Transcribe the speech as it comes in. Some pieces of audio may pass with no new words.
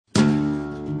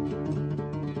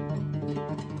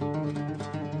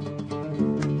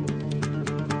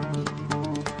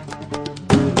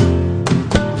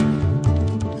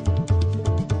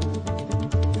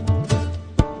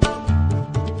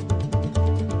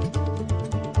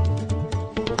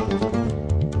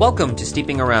Welcome to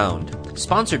Steeping Around,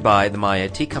 sponsored by the Maya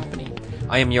Tea Company.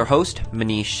 I am your host,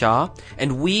 Manish Shah,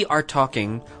 and we are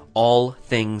talking all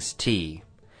things tea.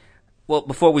 Well,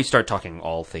 before we start talking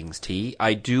all things tea,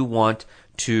 I do want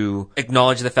to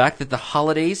acknowledge the fact that the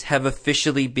holidays have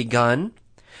officially begun.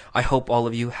 I hope all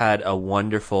of you had a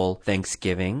wonderful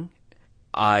Thanksgiving.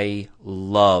 I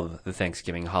love the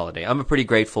Thanksgiving holiday. I'm a pretty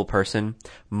grateful person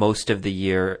most of the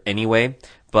year anyway,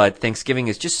 but Thanksgiving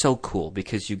is just so cool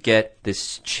because you get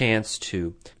this chance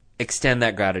to extend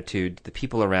that gratitude to the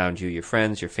people around you, your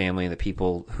friends, your family, and the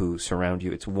people who surround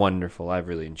you. It's wonderful. I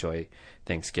really enjoy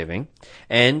Thanksgiving.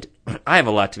 And I have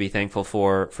a lot to be thankful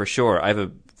for sure. I have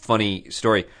a funny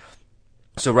story.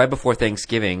 So right before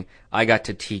Thanksgiving, I got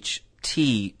to teach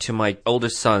tea to my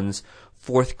oldest son's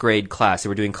fourth grade class. They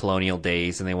were doing colonial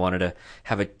days, and they wanted to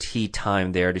have a tea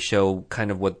time there to show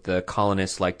kind of what the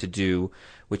colonists like to do,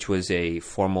 which was a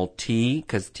formal tea,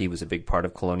 because tea was a big part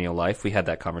of colonial life. We had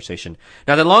that conversation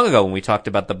not that long ago when we talked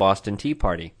about the Boston Tea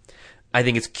Party. I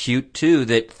think it's cute, too,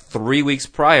 that 3 weeks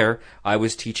prior, I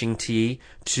was teaching tea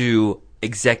to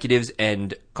executives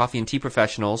and coffee and tea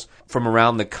professionals from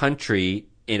around the country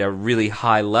at a really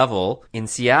high level in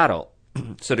Seattle.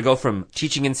 So to go from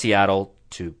teaching in Seattle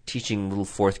to teaching little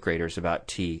fourth graders about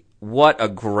tea, what a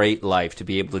great life to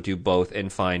be able to do both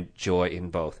and find joy in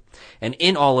both. And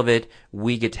in all of it,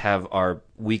 we get to have our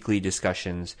weekly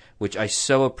discussions, which I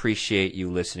so appreciate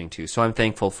you listening to. So I'm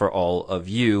thankful for all of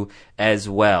you as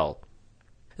well.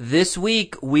 This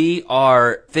week, we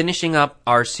are finishing up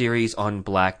our series on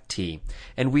black tea,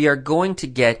 and we are going to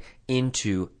get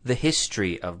into the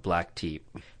history of black tea,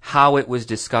 how it was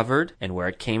discovered and where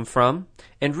it came from,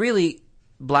 and really,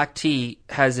 black tea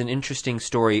has an interesting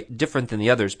story different than the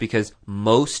others because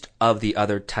most of the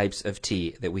other types of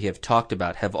tea that we have talked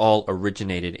about have all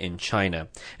originated in China,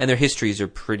 and their histories are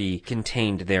pretty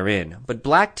contained therein. But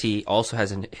black tea also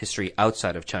has a history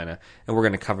outside of China, and we're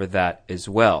going to cover that as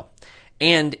well.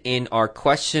 And in our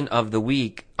question of the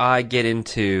week, I get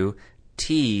into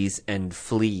teas and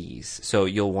fleas, so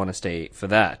you'll want to stay for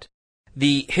that.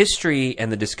 The history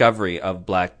and the discovery of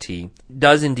black tea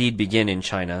does indeed begin in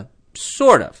China.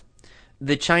 Sort of.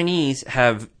 The Chinese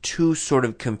have two sort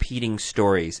of competing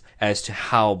stories as to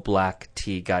how black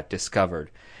tea got discovered.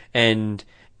 And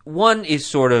one is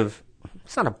sort of,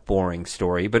 it's not a boring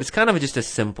story, but it's kind of just a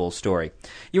simple story.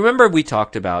 You remember we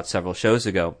talked about several shows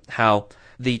ago how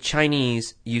the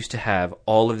Chinese used to have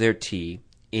all of their tea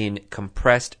in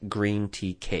compressed green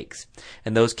tea cakes.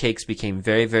 And those cakes became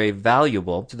very, very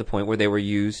valuable to the point where they were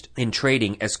used in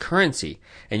trading as currency.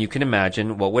 And you can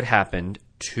imagine what would happen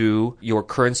to your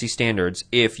currency standards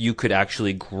if you could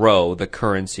actually grow the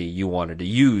currency you wanted to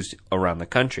use around the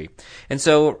country. And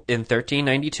so in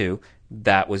 1392,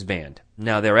 that was banned.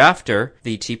 Now thereafter,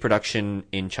 the tea production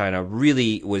in China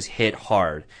really was hit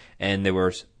hard, and there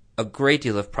was a great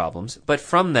deal of problems. But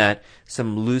from that,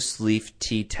 some loose leaf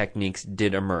tea techniques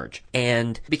did emerge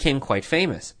and became quite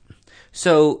famous.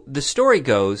 So the story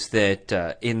goes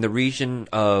that in the region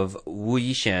of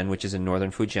Wuyishan, which is in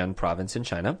northern Fujian province in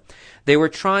China, they were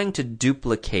trying to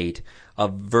duplicate a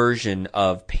version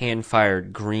of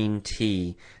pan-fired green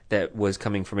tea that was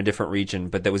coming from a different region,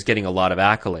 but that was getting a lot of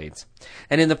accolades.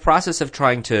 And in the process of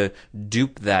trying to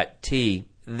dupe that tea,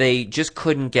 they just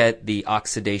couldn't get the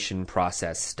oxidation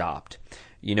process stopped.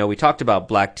 You know, we talked about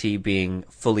black tea being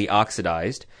fully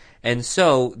oxidized, and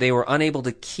so they were unable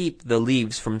to keep the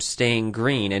leaves from staying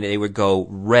green, and they would go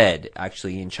red.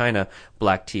 Actually, in China,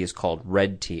 black tea is called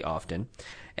red tea often.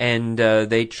 And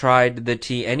they tried the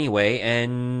tea anyway,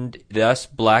 and thus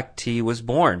black tea was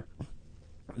born.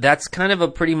 That's kind of a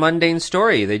pretty mundane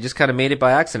story. They just kind of made it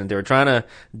by accident. They were trying to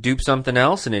dupe something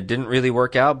else, and it didn't really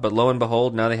work out, but lo and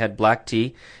behold, now they had black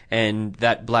tea, and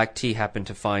that black tea happened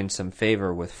to find some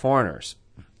favor with foreigners.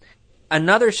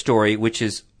 Another story, which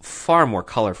is far more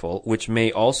colorful, which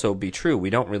may also be true, we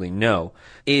don't really know,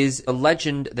 is a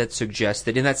legend that suggests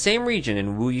that in that same region,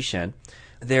 in Wuyishan,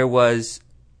 there was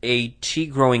a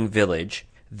tea-growing village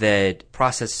that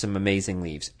processed some amazing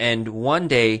leaves. And one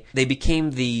day, they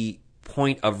became the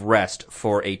point of rest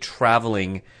for a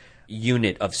traveling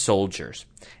unit of soldiers.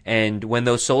 And when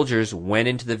those soldiers went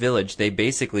into the village, they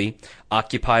basically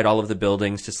occupied all of the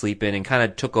buildings to sleep in and kind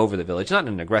of took over the village. Not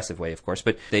in an aggressive way, of course,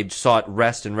 but they sought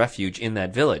rest and refuge in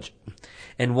that village.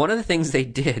 And one of the things they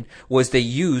did was they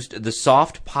used the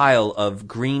soft pile of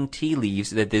green tea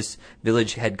leaves that this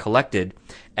village had collected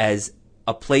as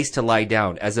a place to lie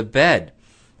down, as a bed.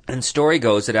 And story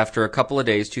goes that after a couple of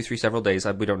days, several days,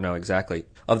 we don't know exactly,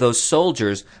 of those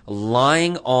soldiers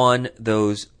lying on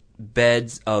those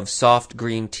beds of soft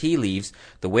green tea leaves,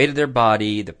 the weight of their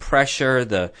body, the pressure,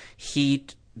 the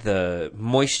heat, the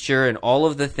moisture and all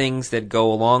of the things that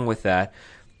go along with that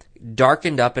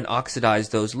darkened up and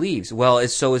oxidized those leaves. Well,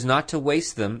 so as not to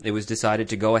waste them, it was decided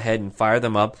to go ahead and fire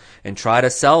them up and try to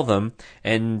sell them,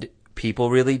 and people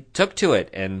really took to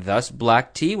it, and thus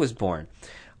black tea was born.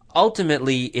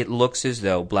 Ultimately, it looks as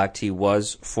though black tea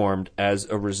was formed as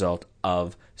a result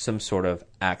of some sort of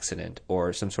accident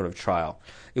or some sort of trial.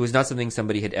 It was not something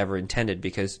somebody had ever intended,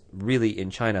 because really in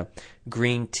China,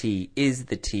 green tea is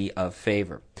the tea of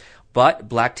favor. But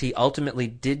black tea ultimately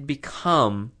did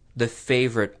become the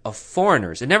favorite of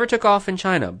foreigners. It never took off in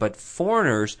China, but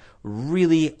foreigners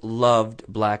really loved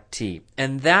black tea.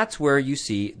 And that's where you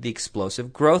see the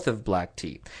explosive growth of black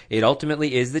tea. It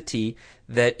ultimately is the tea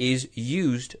that is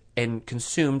used and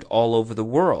consumed all over the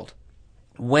world.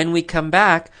 When we come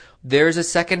back, there's a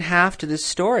second half to this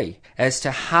story as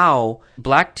to how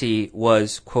black tea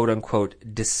was, quote unquote,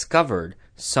 discovered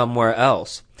somewhere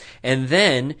else. And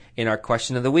then, in our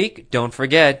question of the week, don't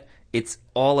forget, it's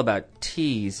all about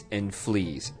teas and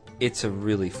fleas. It's a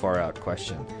really far out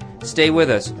question. Stay with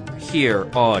us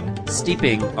here on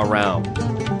Steeping Around.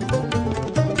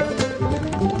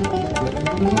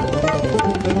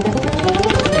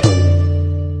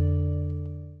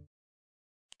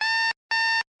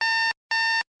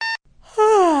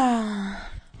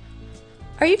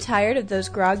 Are you tired of those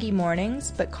groggy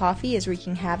mornings, but coffee is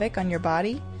wreaking havoc on your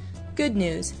body? Good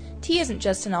news. Tea isn't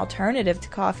just an alternative to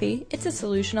coffee, it's a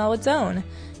solution all its own.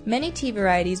 Many tea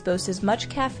varieties boast as much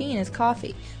caffeine as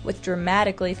coffee, with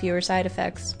dramatically fewer side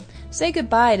effects. Say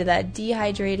goodbye to that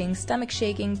dehydrating,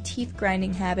 stomach-shaking,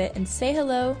 teeth-grinding habit and say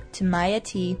hello to Maya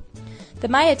Tea. The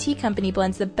Maya Tea Company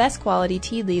blends the best quality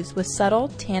tea leaves with subtle,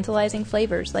 tantalizing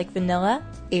flavors like vanilla,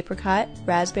 apricot,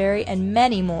 raspberry, and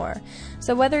many more.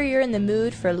 So whether you're in the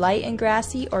mood for light and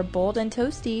grassy or bold and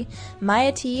toasty,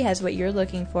 Maya Tea has what you're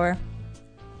looking for.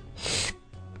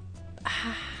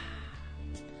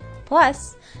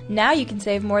 Plus, now you can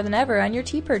save more than ever on your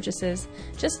tea purchases.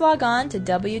 Just log on to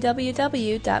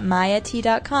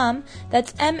www.mayatea.com,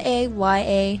 that's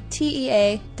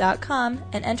MAYATEA.com,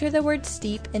 and enter the word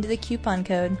STEEP into the coupon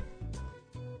code.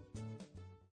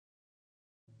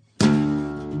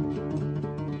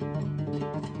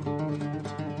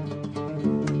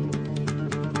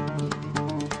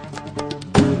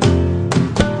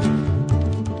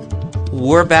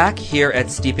 We're back here at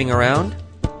Steeping Around.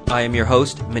 I am your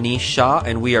host, Manish Shah,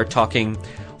 and we are talking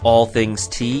all things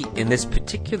tea. In this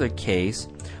particular case,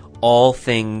 all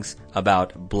things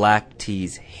about black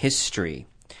tea's history.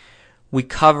 We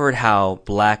covered how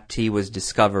black tea was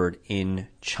discovered in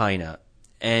China.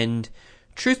 And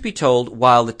truth be told,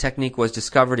 while the technique was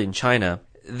discovered in China,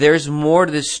 there's more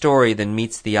to this story than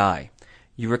meets the eye.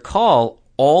 You recall,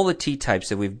 all the tea types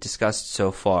that we've discussed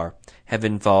so far have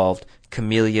involved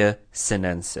Camellia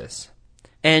sinensis.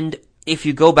 And if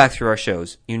you go back through our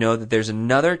shows, you know that there's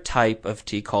another type of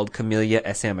tea called Camellia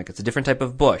assamica. It's a different type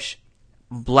of bush.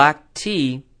 Black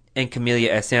tea and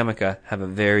Camellia assamica have a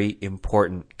very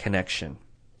important connection.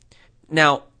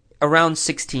 Now, around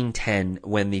 1610,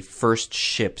 when the first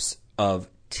ships of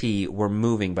tea were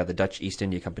moving by the Dutch East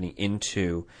India Company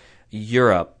into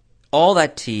Europe, all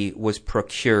that tea was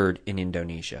procured in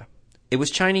Indonesia. It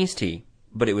was Chinese tea,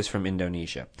 but it was from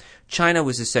Indonesia. China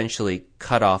was essentially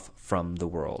cut off from the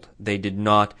world. They did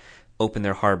not open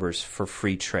their harbors for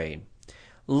free trade.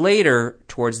 Later,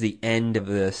 towards the end of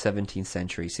the 17th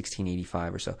century,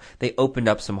 1685 or so, they opened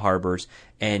up some harbors,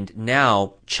 and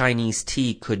now Chinese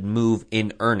tea could move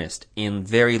in earnest, in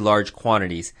very large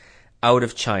quantities, out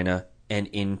of China and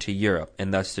into Europe,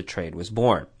 and thus the trade was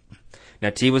born. Now,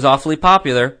 tea was awfully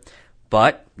popular,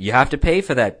 but you have to pay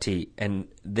for that tea, and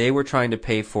they were trying to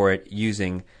pay for it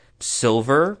using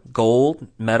silver, gold,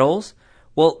 metals.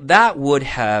 Well, that would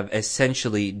have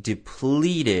essentially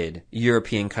depleted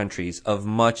European countries of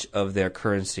much of their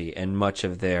currency and much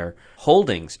of their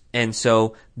holdings. And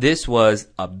so this was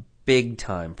a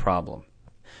big-time problem.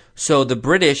 So the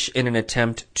British, in an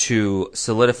attempt to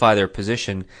solidify their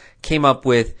position, came up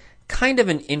with kind of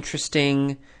an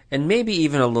interesting and maybe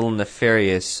even a little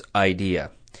nefarious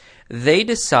idea. They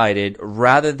decided,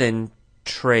 rather than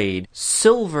trade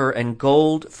silver and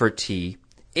gold for tea,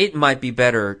 it might be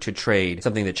better to trade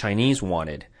something the Chinese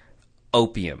wanted,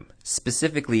 opium,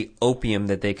 specifically opium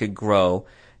that they could grow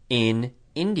in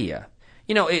India.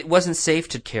 You know, it wasn't safe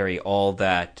to carry all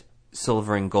that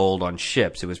silver and gold on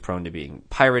ships. It was prone to being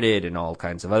pirated and all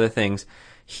kinds of other things.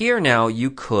 Here now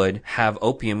you could have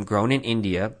opium grown in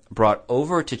India, brought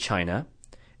over to China,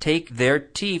 take their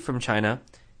tea from China,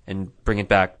 and bring it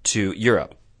back to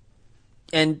Europe.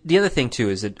 And the other thing, too,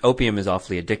 is that opium is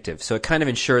awfully addictive. So it kind of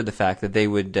ensured the fact that they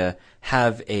would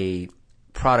have a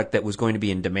product that was going to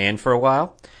be in demand for a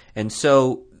while. And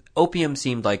so opium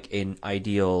seemed like an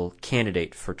ideal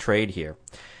candidate for trade here.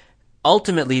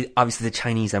 Ultimately, obviously, the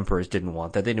Chinese emperors didn't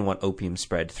want that. They didn't want opium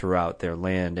spread throughout their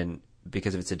land, and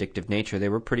because of its addictive nature, they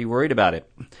were pretty worried about it.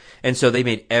 And so they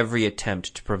made every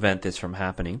attempt to prevent this from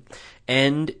happening.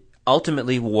 And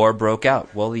ultimately, war broke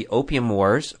out. Well, the Opium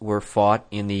Wars were fought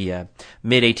in the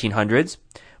mid-1800s,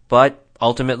 but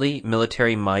ultimately,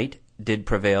 military might did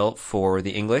prevail for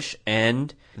the English,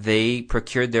 and they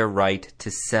procured their right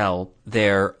to sell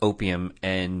their opium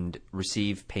and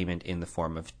receive payment in the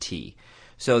form of tea.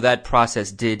 So that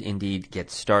process did indeed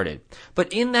get started.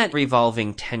 But in that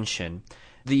revolving tension,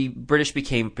 the British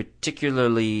became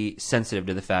particularly sensitive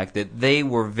to the fact that they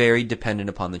were very dependent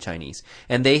upon the Chinese.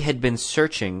 And they had been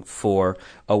searching for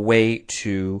a way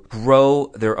to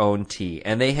grow their own tea.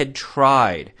 And they had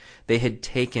tried. They had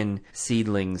taken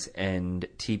seedlings and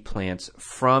tea plants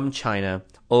from China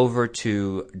over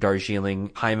to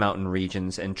Darjeeling, high mountain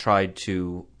regions, and tried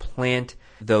to plant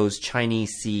those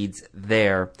Chinese seeds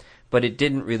there. But it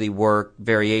didn't really work.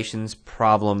 Variations,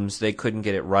 problems, they couldn't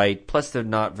get it right. Plus, they're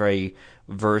not very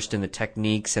versed in the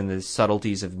techniques and the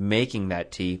subtleties of making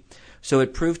that tea. So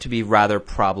it proved to be rather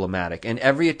problematic. And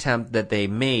every attempt that they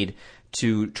made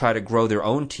to try to grow their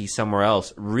own tea somewhere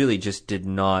else really just did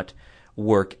not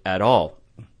work at all.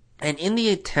 And in the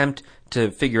attempt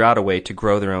to figure out a way to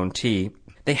grow their own tea,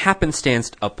 they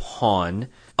happenstanced upon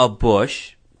a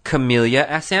bush, Camellia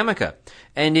assamica.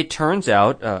 And it turns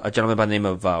out a gentleman by the name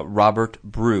of Robert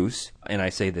Bruce, and I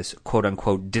say this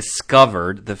quote-unquote,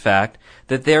 discovered the fact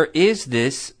that there is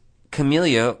this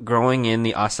camellia growing in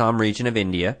the Assam region of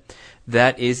India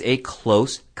that is a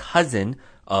close cousin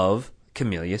of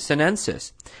Camellia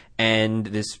sinensis. And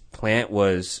this plant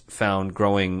was found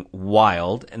growing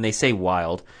wild, and they say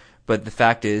wild, but the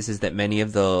fact is that many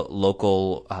of the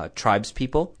local tribes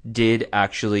people did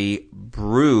actually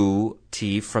brew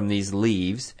tea from these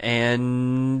leaves,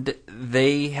 and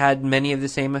they had many of the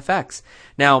same effects.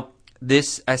 Now,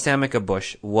 this assamica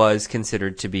bush was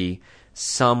considered to be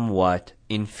somewhat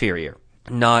inferior.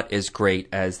 Not as great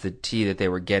as the tea that they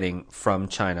were getting from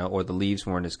China, or the leaves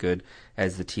weren't as good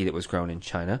as the tea that was grown in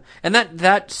China. And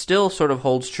that still sort of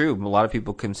holds true. A lot of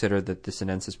people consider that the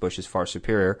sinensis bush is far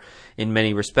superior in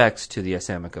many respects to the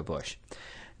assamica bush.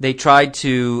 They tried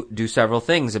to do several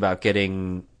things about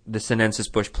getting the sinensis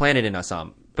bush planted in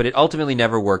Assam, but it ultimately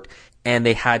never worked, and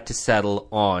they had to settle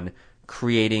on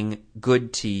creating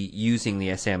good tea using the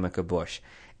assamica bush.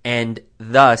 And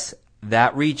thus,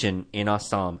 that region in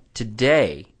Assam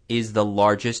today is the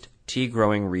largest tea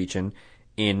growing region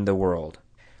in the world.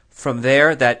 From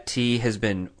there, that tea has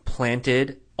been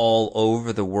planted all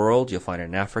over the world. You'll find it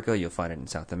in Africa, you'll find it in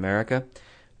South America.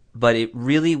 But it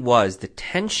really was the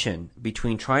tension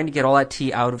between trying to get all that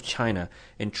tea out of China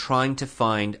and trying to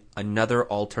find another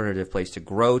alternative place to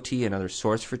grow tea, another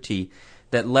source for tea,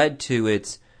 that led to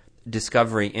its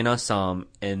discovery in Assam,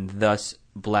 and thus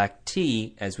black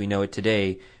tea, as we know it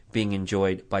today, being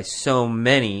enjoyed by so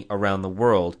many around the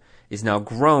world, is now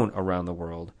grown around the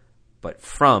world, but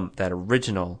from that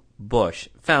original bush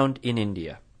found in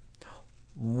India.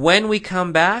 When we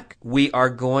come back, we are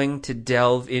going to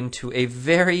delve into a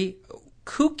very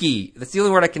kooky, that's the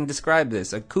only word I can describe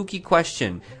this, a kooky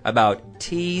question about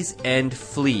teas and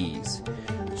fleas.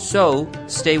 So,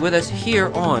 stay with us here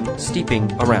on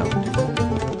Steeping Around.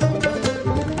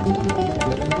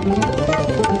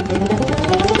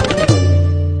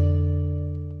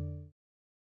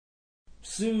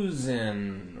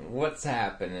 Susan, what's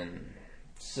happening?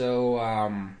 So,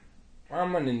 I'm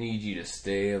gonna need you to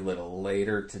stay a little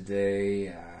later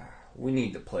today. We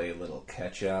need to play a little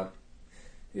catch-up.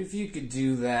 If you could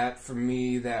do that for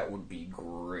me, that would be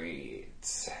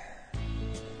great.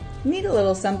 Need a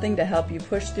little something to help you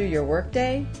push through your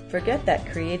workday? Forget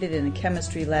that created in a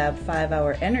chemistry lab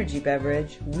 5-hour energy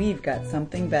beverage. We've got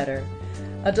something better.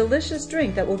 A delicious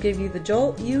drink that will give you the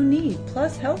jolt you need,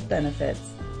 plus health benefits.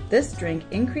 This drink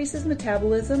increases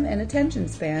metabolism and attention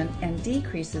span and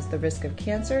decreases the risk of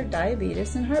cancer,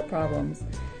 diabetes, and heart problems.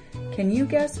 Can you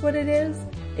guess what it is?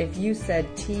 If you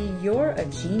said tea, you're a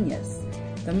genius.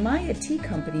 The Maya Tea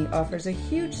Company offers a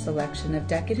huge selection of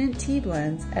decadent tea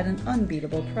blends at an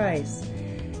unbeatable price.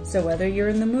 So whether you're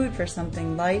in the mood for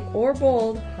something light or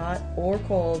bold, hot or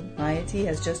cold, Maya Tea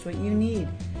has just what you need.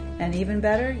 And even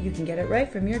better, you can get it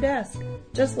right from your desk.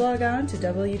 Just log on to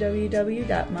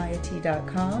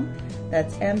www.mayatea.com,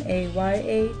 that's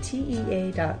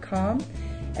MAYATEA.com,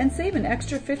 and save an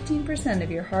extra 15%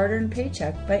 of your hard-earned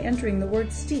paycheck by entering the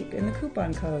word STEEP in the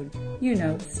coupon code. You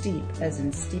know, STEEP, as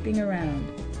in steeping around.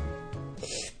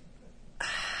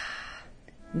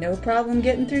 No problem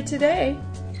getting through today.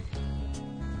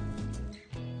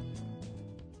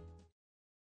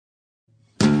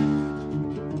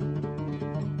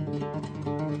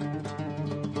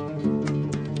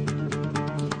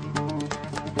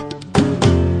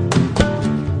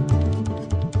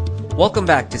 Welcome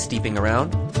back to Steeping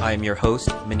Around. I am your host,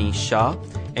 Manish Shah,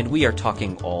 and we are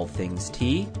talking all things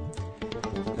tea.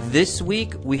 This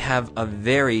week, we have a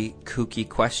very kooky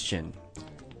question.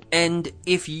 And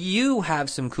if you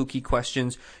have some kooky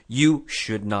questions, you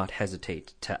should not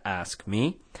hesitate to ask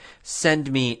me.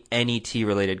 Send me any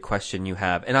tea-related question you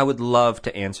have, and I would love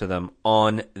to answer them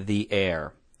on the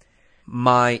air.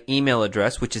 My email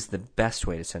address, which is the best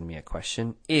way to send me a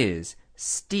question, is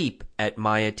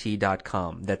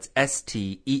steep@mayatea.com. That's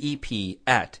STEEP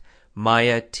at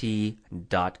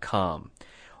mayatea.com.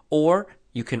 Or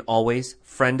you can always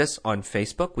friend us on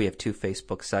Facebook. We have 2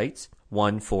 Facebook sites,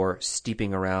 one for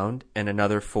Steeping Around and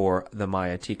another for the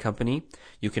Maya Tea Company.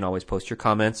 You can always post your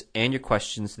comments and your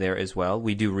questions there as well.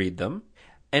 We do read them.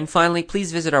 And finally,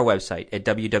 please visit our website at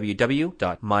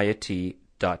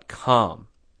www.mayatea.com.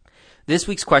 This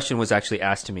week's question was actually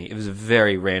asked to me. It was a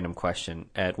very random question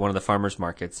at one of the farmers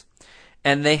markets.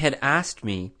 And they had asked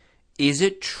me, is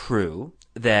it true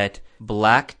that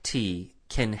black tea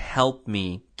can help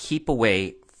me keep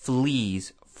away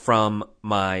fleas from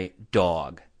my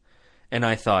dog? And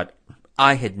I thought,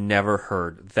 I had never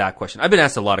heard that question. I've been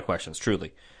asked a lot of questions,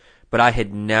 truly, but I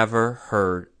had never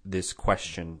heard this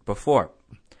question before.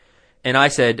 And I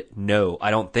said, no,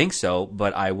 I don't think so,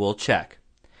 but I will check.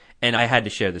 And I had to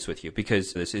share this with you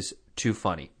because this is too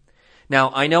funny.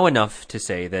 Now, I know enough to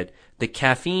say that the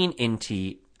caffeine in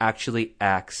tea actually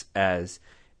acts as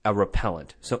a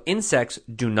repellent. So insects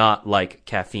do not like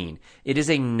caffeine. It is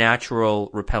a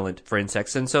natural repellent for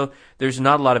insects, and so there's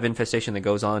not a lot of infestation that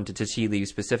goes on to tea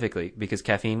leaves specifically because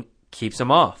caffeine keeps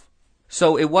them off.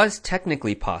 So it was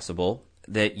technically possible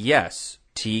that, yes,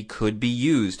 tea could be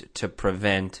used to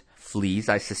prevent fleas,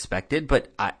 I suspected,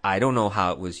 but I don't know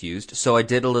how it was used, so I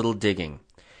did a little digging.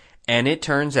 And it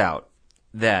turns out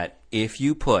that if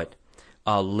you put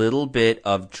a little bit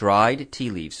of dried tea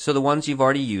leaves, so the ones you've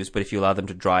already used, but if you allow them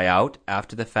to dry out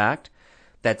after the fact,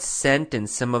 that scent and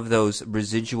some of those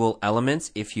residual elements,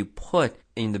 if you put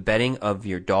in the bedding of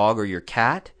your dog or your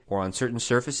cat or on certain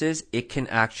surfaces, it can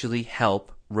actually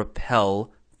help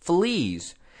repel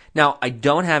fleas. Now, I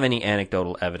don't have any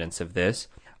anecdotal evidence of this.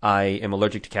 I am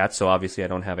allergic to cats, so obviously I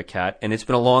don't have a cat. And it's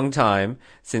been a long time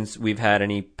since we've had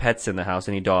any pets in the house,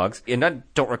 any dogs. And I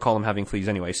don't recall them having fleas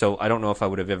anyway, so I don't know if I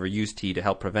would have ever used tea to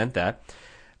help prevent that.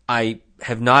 I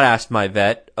have not asked my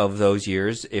vet of those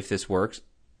years if this works.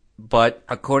 But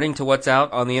according to what's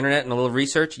out on the internet and a little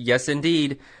research, yes,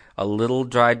 indeed, a little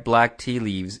dried black tea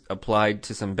leaves applied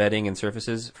to some bedding and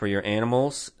surfaces for your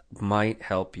animals might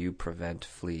help you prevent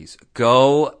fleas.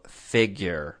 Go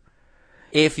figure.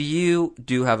 If you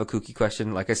do have a kooky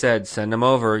question, like I said, send them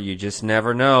over. You just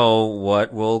never know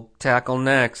what we'll tackle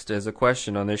next as a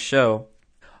question on this show.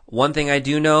 One thing I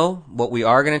do know, what we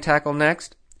are going to tackle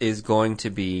next is going to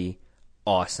be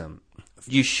awesome.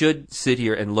 You should sit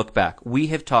here and look back. We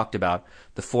have talked about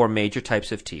the 4 major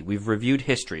types of tea. We've reviewed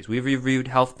histories. We've reviewed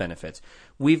health benefits.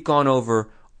 We've gone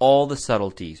over all the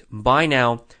subtleties. By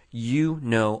now, you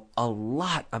know a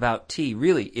lot about tea.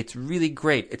 Really, it's really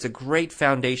great. It's a great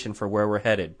foundation for where we're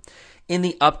headed. In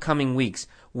the upcoming weeks,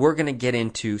 we're going to get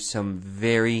into some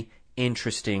very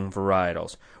interesting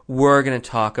varietals. We're going to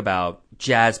talk about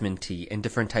jasmine tea and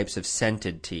different types of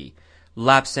scented tea,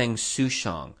 lapsang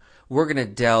souchong. We're going to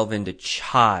delve into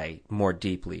chai more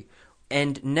deeply.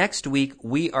 And next week,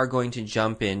 we are going to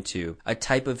jump into a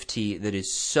type of tea that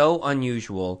is so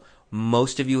unusual,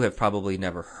 most of you have probably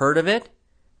never heard of it,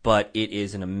 but it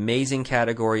is an amazing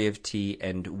category of tea,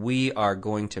 and we are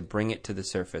going to bring it to the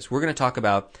surface. We're going to talk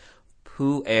about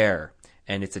pu'er,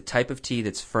 and it's a type of tea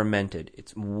that's fermented.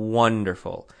 It's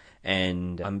wonderful,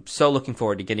 and I'm so looking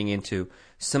forward to getting into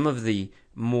some of the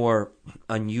more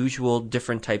unusual,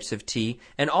 different types of tea,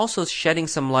 and also shedding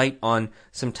some light on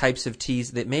some types of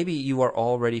teas that maybe you are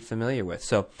already familiar with.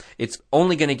 So it's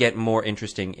only going to get more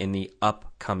interesting in the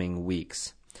upcoming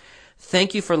weeks.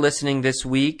 Thank you for listening this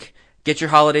week. Get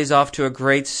your holidays off to a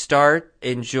great start.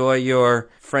 Enjoy your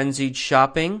frenzied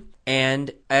shopping. And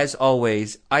as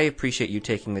always, I appreciate you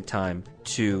taking the time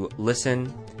to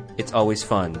listen. It's always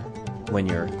fun when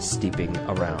you're steeping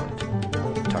around.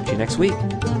 Talk to you next week.